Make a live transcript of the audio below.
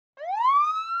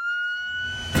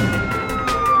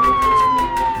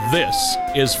This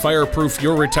is Fireproof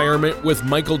Your Retirement with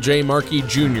Michael J. Markey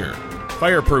Jr.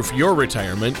 Fireproof Your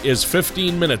Retirement is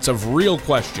 15 minutes of real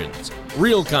questions,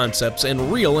 real concepts,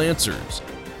 and real answers.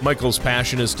 Michael's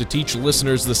passion is to teach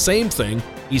listeners the same thing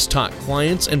he's taught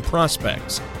clients and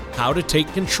prospects, how to take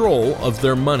control of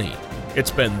their money. It's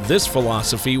been this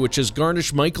philosophy which has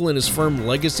garnished Michael and his firm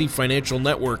Legacy Financial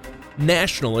Network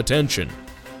national attention.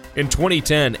 In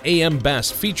 2010, AM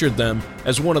Best featured them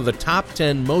as one of the top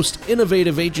 10 most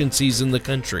innovative agencies in the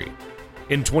country.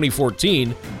 In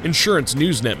 2014, Insurance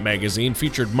Newsnet magazine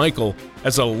featured Michael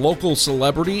as a local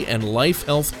celebrity and life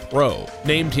health pro,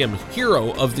 named him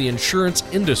Hero of the Insurance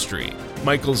Industry.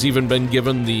 Michael's even been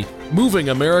given the Moving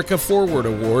America Forward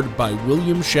Award by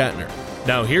William Shatner.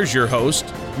 Now here's your host,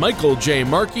 Michael J.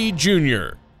 Markey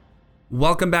Jr.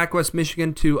 Welcome back, West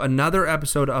Michigan, to another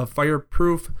episode of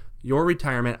Fireproof Your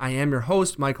Retirement. I am your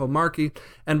host, Michael Markey,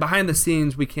 and behind the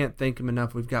scenes, we can't thank him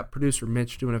enough. We've got producer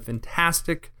Mitch doing a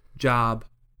fantastic job.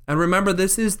 And remember,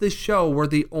 this is the show where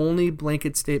the only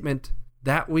blanket statement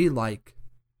that we like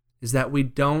is that we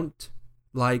don't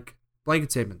like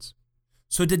blanket statements.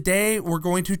 So today we're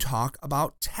going to talk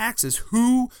about taxes.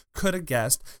 Who could have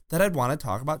guessed that I'd want to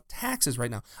talk about taxes right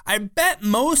now? I bet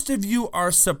most of you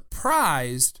are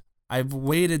surprised I've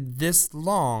waited this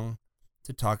long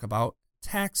to talk about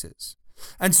taxes.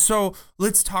 And so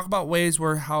let's talk about ways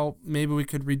where how maybe we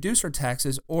could reduce our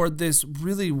taxes, or this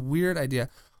really weird idea.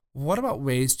 What about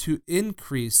ways to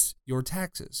increase your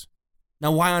taxes?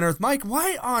 Now, why on earth, Mike?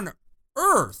 Why on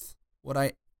earth would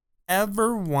I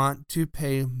ever want to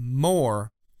pay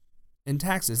more in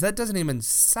taxes? That doesn't even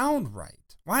sound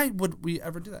right. Why would we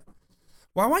ever do that?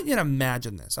 Well, I want you to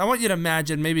imagine this. I want you to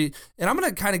imagine maybe, and I'm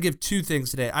going to kind of give two things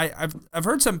today. I've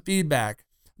heard some feedback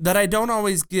that I don't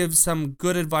always give some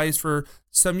good advice for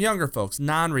some younger folks,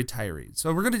 non-retirees.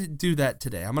 So we're going to do that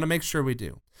today. I'm going to make sure we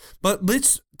do. But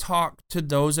let's talk to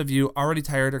those of you already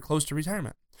retired or close to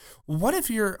retirement. What if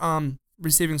you're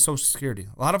receiving Social Security?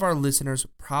 A lot of our listeners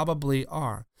probably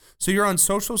are. So you're on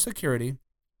Social Security,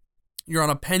 you're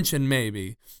on a pension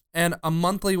maybe, and a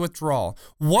monthly withdrawal.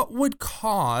 What would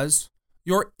cause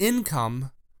your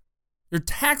income, your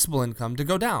taxable income, to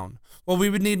go down? Well,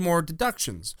 we would need more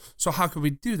deductions. So how could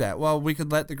we do that? Well, we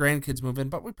could let the grandkids move in,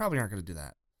 but we probably aren't going to do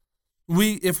that.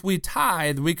 If we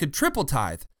tithe, we could triple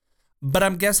tithe. But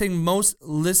I'm guessing most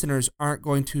listeners aren't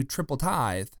going to triple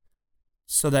tithe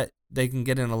so that they can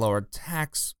get in a lower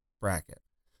tax bracket.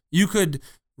 You could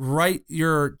write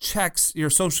your checks, your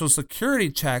Social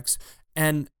Security checks,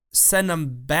 and send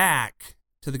them back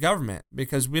to the government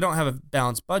because we don't have a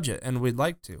balanced budget and we'd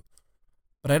like to.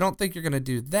 But I don't think you're going to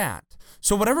do that.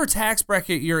 So whatever tax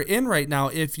bracket you're in right now,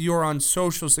 if you're on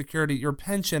Social Security, your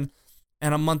pension,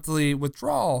 and a monthly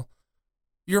withdrawal,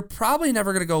 you're probably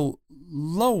never going to go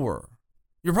lower.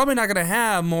 You're probably not going to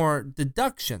have more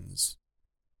deductions.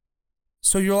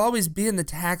 So you'll always be in the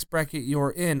tax bracket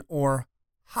you're in or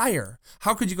higher.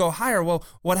 How could you go higher? Well,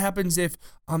 what happens if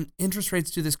interest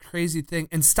rates do this crazy thing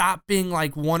and stop being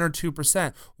like 1 or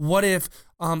 2%? What if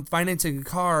financing a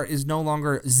car is no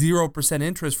longer 0%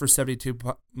 interest for 72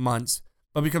 months,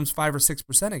 but becomes 5 or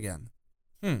 6% again?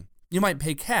 You might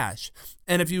pay cash.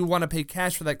 And if you want to pay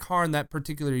cash for that car in that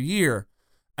particular year,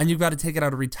 and you've got to take it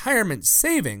out of retirement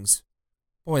savings,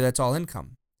 boy, that's all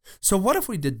income. So what if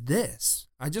we did this?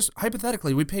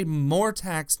 Hypothetically, we pay more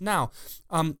tax now.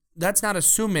 That's not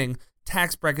assuming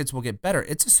tax brackets will get better.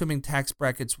 It's assuming tax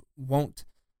brackets won't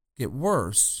get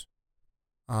worse,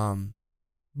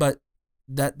 but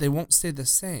that they won't stay the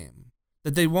same,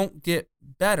 that they won't get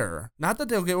better. Not that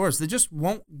they'll get worse. They just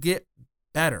won't get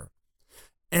better.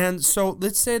 And so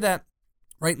let's say that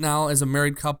right now as a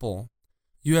married couple,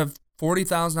 you have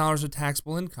 $40,000 of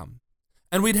taxable income.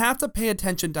 And we'd have to pay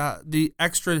attention to the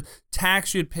extra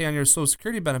tax you'd pay on your Social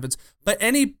Security benefits. But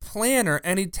any planner,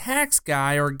 any tax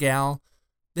guy or gal,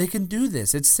 they can do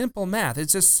this. It's simple math.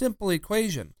 It's a simple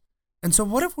equation. And so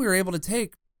what if we were able to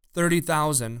take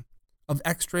 $30,000 of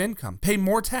extra income, pay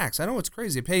more tax? I know it's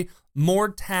crazy. Pay more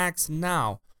tax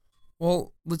now.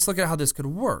 Well, let's look at how this could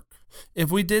work.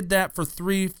 If we did that for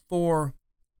 3, 4,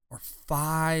 or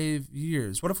 5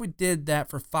 years, what if we did that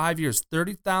for 5 years,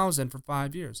 $30,000 for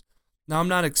 5 years? Now, I'm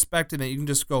not expecting that you can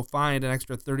just go find an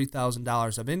extra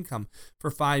 $30,000 of income for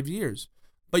 5 years,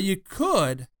 but you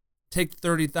could take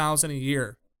 $30,000 a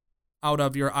year out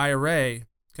of your IRA,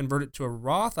 convert it to a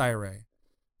Roth IRA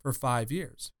for 5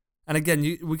 years. And again,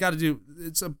 you got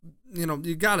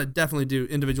to definitely do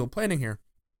individual planning here,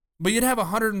 but you'd have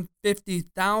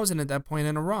 $150,000 at that point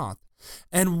in a Roth.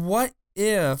 And what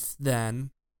if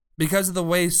then, because of the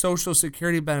way Social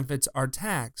Security benefits are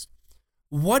taxed,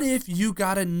 what if you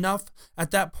got enough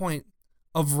at that point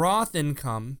of Roth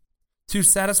income to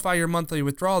satisfy your monthly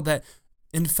withdrawal that,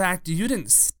 in fact, you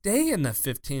didn't stay in the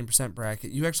 15%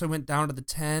 bracket. You actually went down to the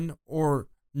 10 or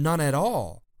none at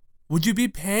all. Would you be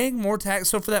paying more tax?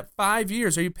 So for that 5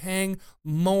 years, are you paying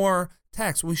more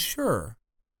tax? Well, sure.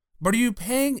 But are you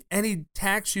paying any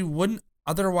tax you wouldn't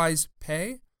otherwise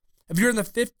pay? If you're in the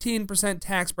 15%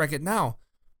 tax bracket now,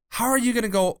 how are you going to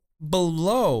go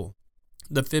below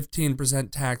the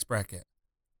 15% tax bracket?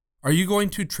 Are you going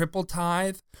to triple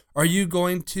tithe? Are you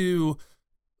going to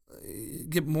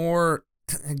get more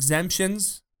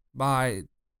exemptions by,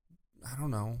 I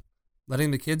don't know,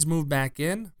 letting the kids move back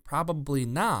in? Probably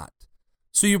not.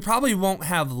 So you probably won't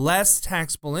have less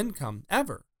taxable income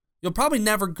ever. You'll probably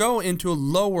never go into a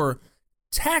lower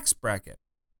tax bracket.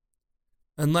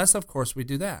 Unless, of course, we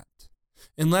do that.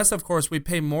 Unless, of course, we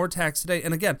pay more tax today.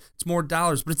 And again, it's more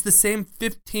dollars, but it's the same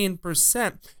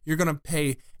 15% you're going to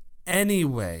pay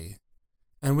anyway.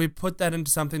 And we put that into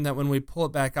something that when we pull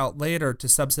it back out later to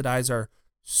subsidize our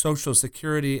Social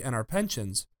Security and our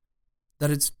pensions, that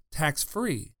it's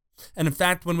tax-free. And in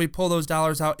fact, when we pull those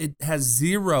dollars out, it has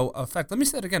zero effect. Let me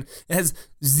say it again. It has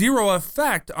zero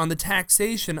effect on the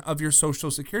taxation of your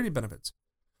Social Security benefits.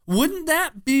 Wouldn't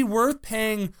that be worth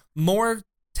paying more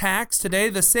tax today?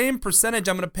 The same percentage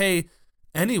I'm going to pay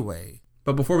anyway.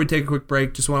 But before we take a quick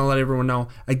break, just want to let everyone know,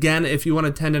 again, if you want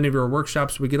to attend any of our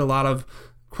workshops, we get a lot of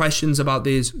questions about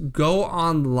these. Go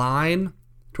online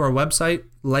to our website,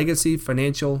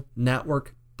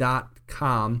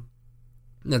 legacyfinancialnetwork.com.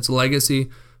 That's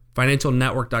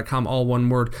legacyfinancialnetwork.com, all one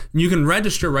word. And you can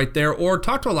register right there or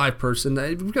talk to a live person.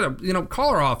 You've got to, call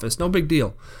our office. No big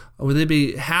deal. They'd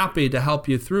be happy to help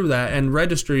you through that and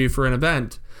register you for an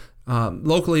event.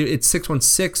 Locally, it's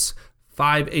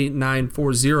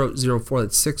 616-589-4004.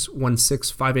 That's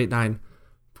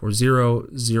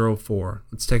 616-589-4004.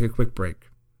 Let's take a quick break.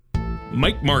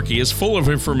 Mike Markey is full of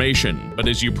information, but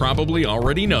as you probably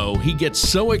already know, he gets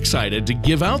so excited to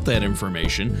give out that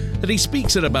information that he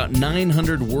speaks at about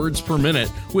 900 words per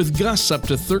minute with gusts up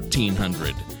to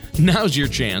 1,300. Now's your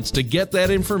chance to get that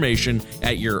information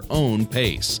at your own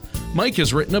pace. Mike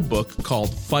has written a book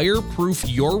called Fireproof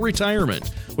Your Retirement,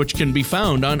 which can be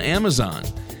found on Amazon.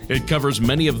 It covers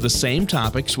many of the same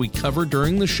topics we cover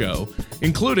during the show,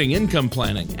 including income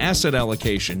planning, asset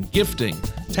allocation, gifting,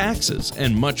 taxes,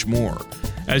 and much more.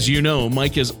 As you know,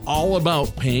 Mike is all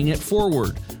about paying it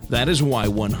forward. That is why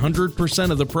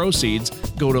 100% of the proceeds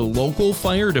go to local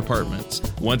fire departments.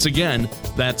 Once again,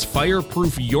 that's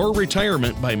Fireproof Your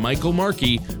Retirement by Michael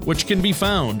Markey, which can be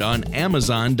found on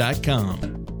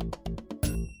Amazon.com.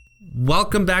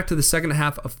 Welcome back to the second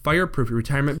half of Fireproof Your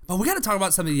Retirement. But we got to talk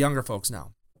about some of the younger folks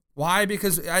now. Why?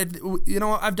 Because I've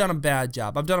done a bad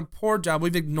job. I've done a poor job.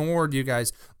 We've ignored you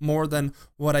guys more than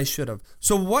what I should have.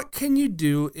 So what can you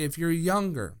do if you're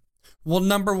younger? Well,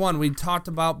 number one, we talked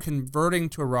about converting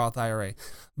to a Roth IRA.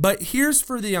 But here's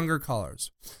for the younger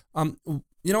callers. You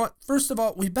know what? First of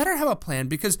all, we better have a plan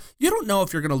because you don't know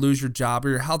if you're going to lose your job or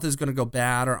your health is going to go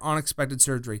bad or unexpected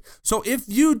surgery. So if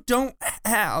you don't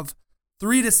have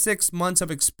 3 to 6 months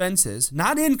of expenses,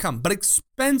 not income, but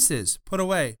expenses put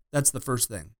away, that's the first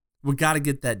thing. We got to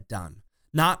get that done.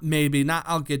 Not maybe, not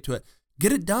I'll get to it.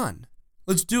 Get it done.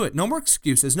 Let's do it. No more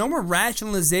excuses. No more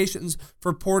rationalizations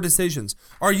for poor decisions.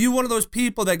 Are you one of those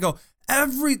people that go,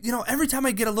 every time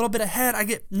I get a little bit ahead, I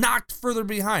get knocked further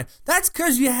behind? That's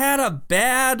because you had a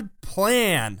bad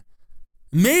plan.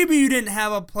 Maybe you didn't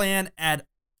have a plan at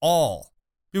all.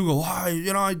 You go,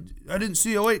 I didn't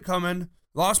see 08 coming.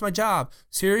 Lost my job.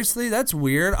 Seriously? That's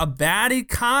weird. A bad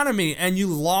economy and you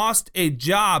lost a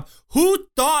job. Who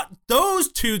thought those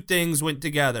two things went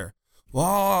together?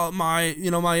 Well, my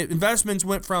investments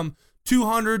went from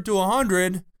 200 to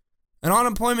 100 and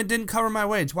unemployment didn't cover my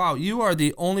wage. Wow, you are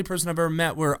the only person I've ever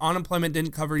met where unemployment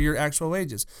didn't cover your actual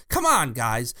wages. Come on,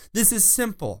 guys. This is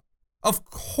simple. Of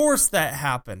course that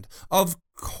happened. Of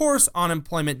course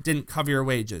unemployment didn't cover your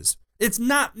wages. It's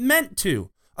not meant to.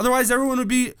 Otherwise, everyone would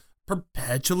be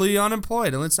perpetually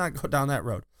unemployed, and let's not go down that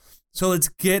road. So let's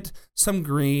get some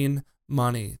green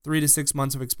money. 3 to 6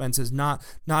 months of expenses, not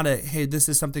a, hey, this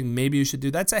is something maybe you should do.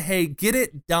 That's a, hey, get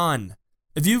it done.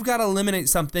 If you've got to eliminate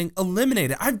something,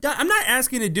 eliminate it. I'm not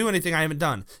asking you to do anything I haven't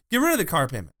done. Get rid of the car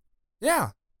payment.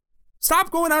 Yeah.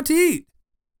 Stop going out to eat.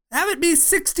 Have it be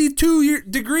 62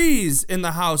 degrees in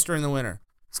the house during the winter.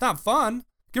 It's not fun.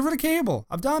 Get rid of cable.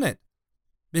 I've done it.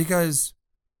 Because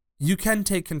you can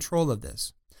take control of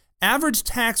this. Average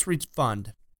tax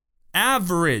refund,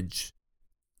 average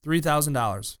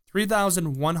 $3,000,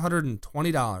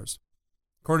 $3,120.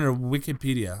 according to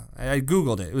Wikipedia. I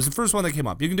Googled it. It was the first one that came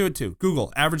up. You can do it too.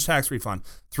 Google average tax refund,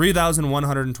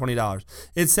 $3,120.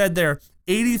 It said there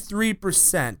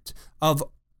 83% of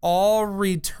all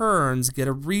returns get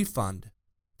a refund.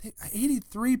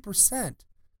 83%.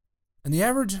 And the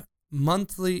average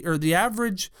monthly, or the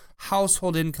average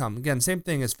household income, again, same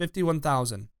thing, is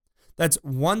 $51,000. That's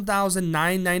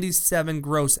 $1,997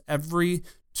 gross every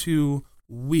 2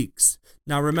 weeks.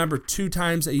 Now remember, 2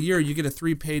 times a year you get a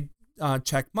 3 paid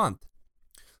check month.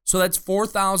 So that's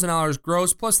 $4,000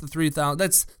 gross plus the $3,000.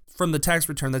 That's from the tax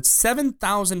return. That's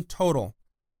 $7,000 total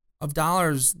of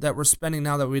dollars that we're spending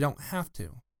now that we don't have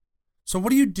to. So what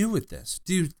do you do with this?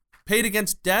 Do you pay it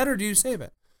against debt or do you save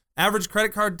it? Average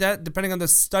credit card debt, depending on the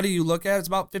study you look at, it's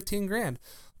about $15,000.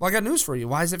 Well, I got news for you.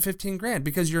 Why is it $15,000?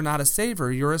 Because you're not a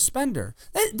saver, you're a spender.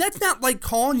 That's not like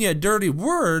calling you a dirty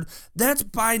word. That's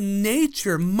by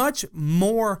nature much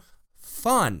more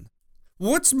fun.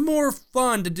 What's more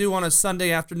fun to do on a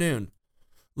Sunday afternoon?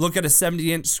 Look at a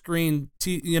 70-inch screen,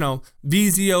 Vizio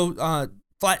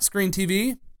flat screen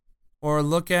TV, or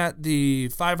look at the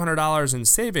 $500 in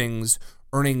savings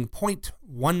earning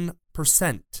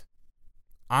 0.1%.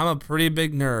 I'm a pretty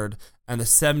big nerd, and the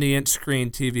 70-inch screen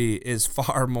TV is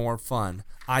far more fun.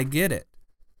 I get it.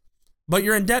 But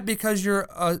you're in debt because you're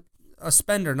a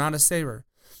spender, not a saver.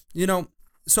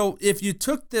 So if you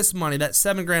took this money, that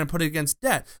 $7,000, and put it against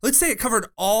debt, let's say it covered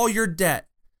all your debt,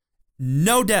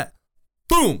 no debt,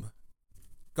 boom,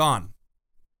 gone.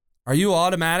 Are you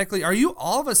all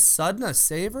of a sudden a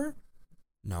saver?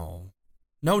 No.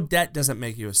 No debt doesn't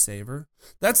make you a saver.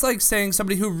 That's like saying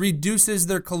somebody who reduces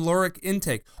their caloric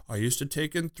intake. I used to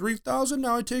take in 3,000,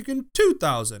 now I take in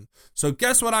 2,000. So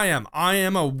guess what I am? I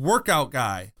am a workout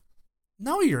guy.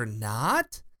 No, you're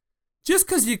not. Just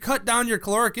because you cut down your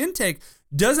caloric intake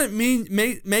doesn't mean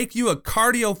make you a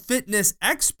cardio fitness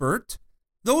expert.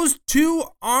 Those two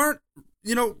aren't,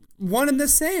 one and the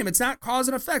same. It's not cause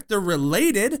and effect. They're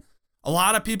related. A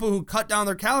lot of people who cut down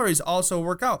their calories also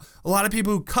work out. A lot of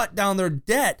people who cut down their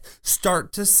debt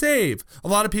start to save. A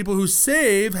lot of people who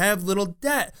save have little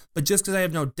debt. But just because I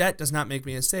have no debt does not make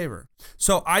me a saver.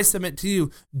 So I submit to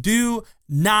you, do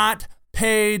not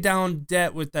pay down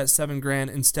debt with that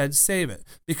 $7,000. Instead, save it.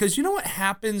 Because you know what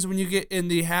happens when you get in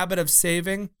the habit of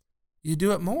saving? You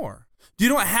do it more. Do you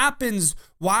know what happens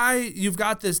why you've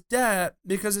got this debt?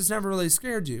 Because it's never really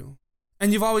scared you.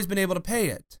 And you've always been able to pay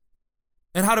it.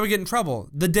 And how do we get in trouble?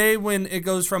 The day when it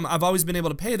goes from I've always been able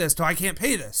to pay this to I can't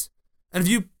pay this. And if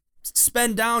you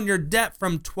spend down your debt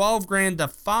from $12,000 to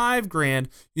 $5,000,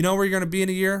 you know where you're going to be in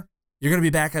a year? You're going to be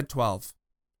back at 12.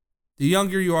 The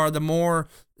younger you are, the more,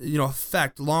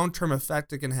 long-term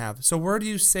effect it can have. So where do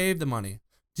you save the money?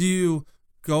 Do you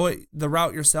go the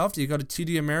route yourself? Do you go to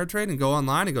TD Ameritrade and go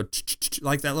online and go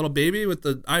like that little baby with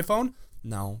the iPhone?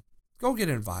 No. Go get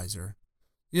an advisor.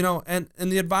 And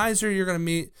the advisor you're going to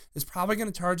meet is probably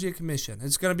going to charge you a commission.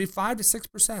 It's going to be 5 to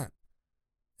 6%.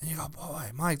 And you go,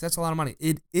 boy, Mike, that's a lot of money.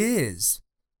 It is.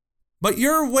 But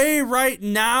your way right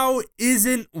now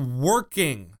isn't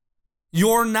working.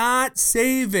 You're not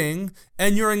saving,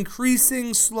 and you're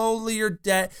increasing slowly your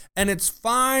debt, and it's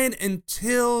fine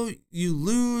until you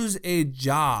lose a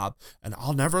job. And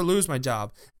I'll never lose my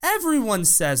job. Everyone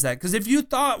says that, because if you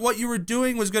thought what you were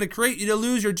doing was going to create you to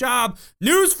lose your job,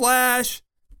 newsflash,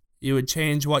 you would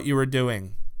change what you were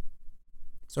doing.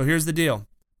 So here's the deal.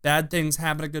 Bad things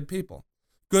happen to good people.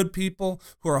 Good people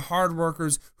who are hard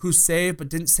workers, who save but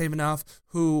didn't save enough,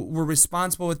 who were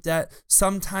responsible with debt,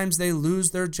 sometimes they lose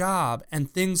their job and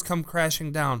things come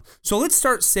crashing down. So let's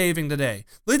start saving today.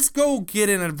 Let's go get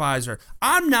an advisor.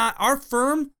 Our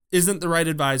firm isn't the right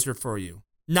advisor for you.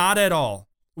 Not at all.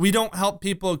 We don't help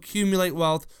people accumulate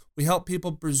wealth. We help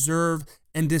people preserve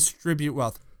and distribute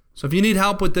wealth. So if you need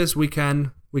help with this, we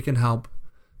can help.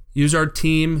 Use our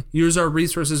team, use our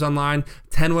resources online,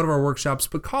 attend one of our workshops,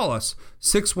 but call us,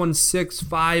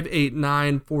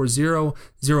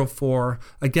 616-589-4004.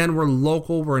 Again, we're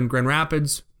local. We're in Grand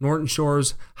Rapids, Norton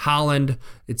Shores, Holland.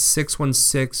 It's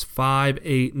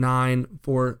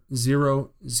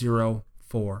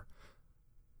 616-589-4004.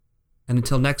 And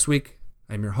until next week,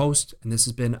 I'm your host, and this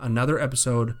has been another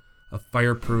episode of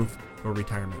Fireproof Your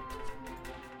Retirement.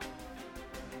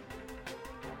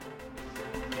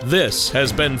 This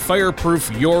has been Fireproof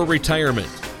Your Retirement.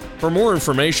 For more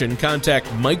information,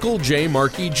 contact Michael J.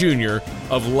 Markey Jr.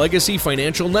 of Legacy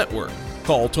Financial Network.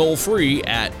 Call toll-free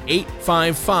at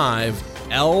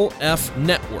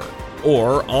 855-LF-NETWORK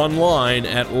or online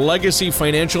at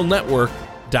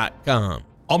legacyfinancialnetwork.com.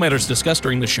 All matters discussed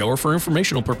during the show are for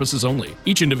informational purposes only.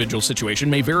 Each individual situation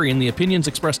may vary, and the opinions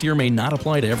expressed here may not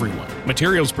apply to everyone.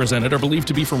 Materials presented are believed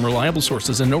to be from reliable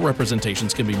sources, and no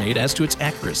representations can be made as to its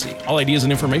accuracy. All ideas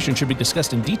and information should be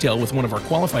discussed in detail with one of our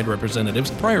qualified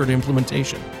representatives prior to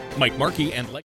implementation. Mike Markey and